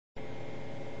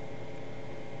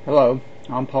Hello,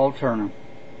 I'm Paul Turner.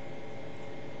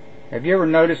 Have you ever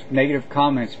noticed negative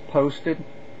comments posted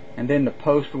and then the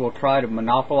poster will try to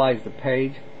monopolize the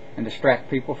page and distract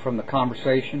people from the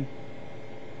conversation?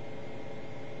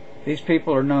 These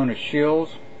people are known as shills,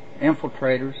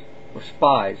 infiltrators, or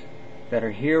spies that are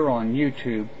here on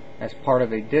YouTube as part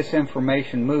of a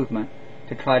disinformation movement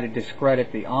to try to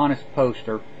discredit the honest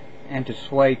poster and to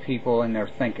sway people in their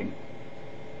thinking.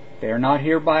 They are not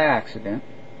here by accident.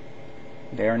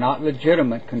 They are not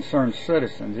legitimate concerned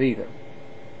citizens either.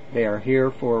 They are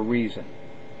here for a reason.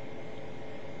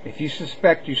 If you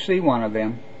suspect you see one of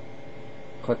them,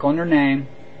 click on their name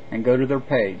and go to their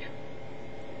page.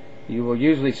 You will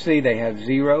usually see they have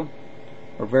 0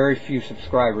 or very few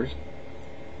subscribers.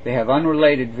 They have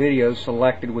unrelated videos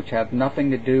selected which have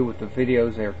nothing to do with the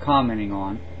videos they are commenting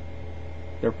on.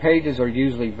 Their pages are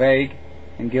usually vague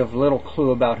and give little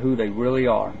clue about who they really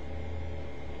are.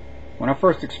 When I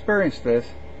first experienced this,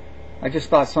 I just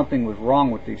thought something was wrong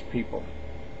with these people.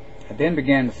 I then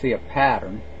began to see a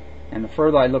pattern, and the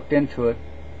further I looked into it,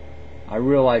 I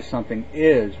realized something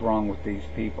is wrong with these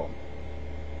people.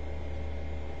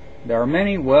 There are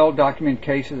many well-documented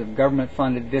cases of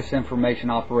government-funded disinformation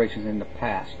operations in the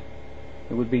past.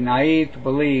 It would be naive to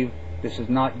believe this is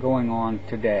not going on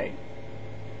today.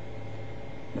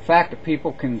 The fact that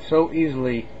people can so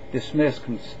easily dismiss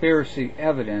conspiracy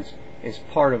evidence is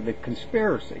part of the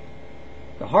conspiracy.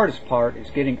 The hardest part is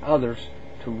getting others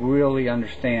to really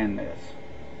understand this.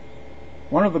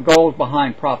 One of the goals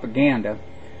behind propaganda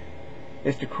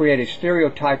is to create a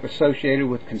stereotype associated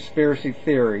with conspiracy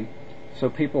theory so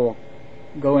people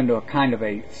go into a kind of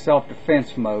a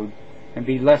self-defense mode and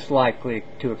be less likely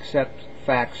to accept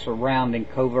facts surrounding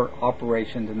covert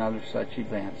operations and other such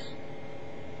events.